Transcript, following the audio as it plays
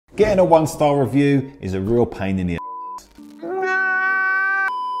Getting a 1-star review is a real pain in the ass.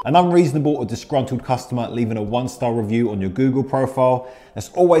 An unreasonable or disgruntled customer leaving a 1-star review on your Google profile that's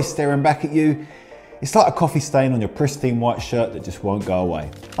always staring back at you, it's like a coffee stain on your pristine white shirt that just won't go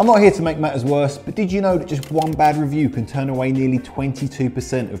away. I'm not here to make matters worse, but did you know that just one bad review can turn away nearly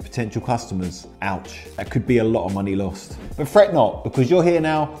 22% of potential customers? Ouch, that could be a lot of money lost. But fret not, because you're here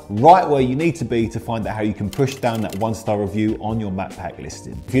now, right where you need to be to find out how you can push down that 1-star review on your Macpac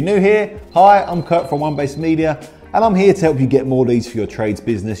listing. If you're new here, hi, I'm Kurt from OneBase Media, and I'm here to help you get more leads for your trades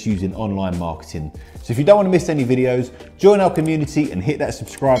business using online marketing. So if you don't want to miss any videos, join our community and hit that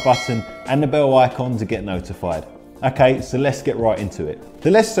subscribe button and the bell icon to get notified. Okay, so let's get right into it. So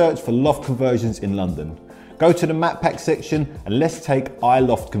let's search for loft conversions in London. Go to the Macpac section and let's take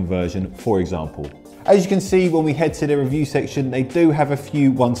iLoft conversion, for example. As you can see, when we head to the review section, they do have a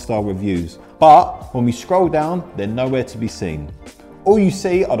few 1-star reviews, but when we scroll down, they're nowhere to be seen. All you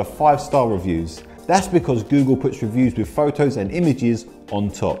see are the 5-star reviews. That's because Google puts reviews with photos and images on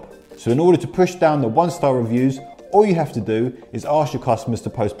top. So in order to push down the 1-star reviews, all you have to do is ask your customers to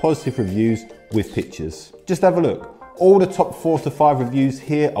post positive reviews with pictures. Just have a look. All the top 4 to 5 reviews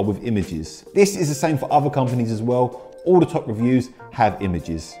here are with images. This is the same for other companies as well. All the top reviews have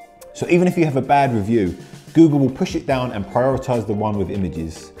images. So even if you have a bad review, Google will push it down and prioritize the one with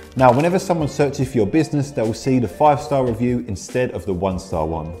images. Now, whenever someone searches for your business, they will see the 5-star review instead of the 1-star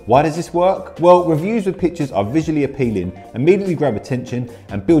one. Why does this work? Well, reviews with pictures are visually appealing, immediately grab attention,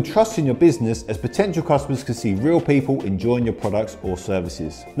 and build trust in your business as potential customers can see real people enjoying your products or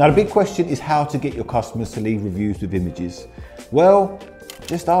services. Now, the big question is how to get your customers to leave reviews with images. Well,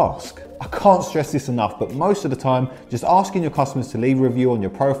 just ask. I can't stress this enough, but most of the time, just asking your customers to leave a review on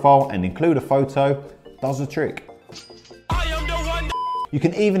your profile and include a photo does the trick. You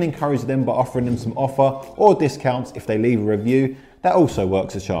can even encourage them by offering them some offer or discounts if they leave a review. That also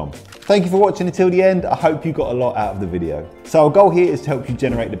works a charm. Thank you for watching until the end. I hope you got a lot out of the video. So our goal here is to help you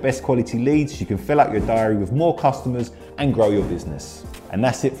generate the best quality leads so you can fill out your diary with more customers and grow your business. And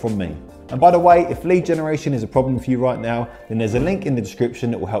that's it from me. And by the way, if lead generation is a problem for you right now, then there's a link in the description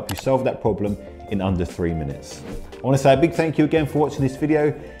that will help you solve that problem in under 3 minutes. I want to say a big thank you again for watching this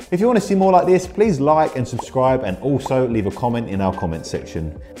video. If you want to see more like this, please like and subscribe, and also leave a comment in our comment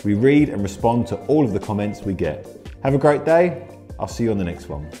section. We read and respond to all of the comments we get. Have a great day. I'll see you on the next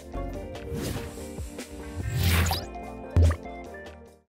one.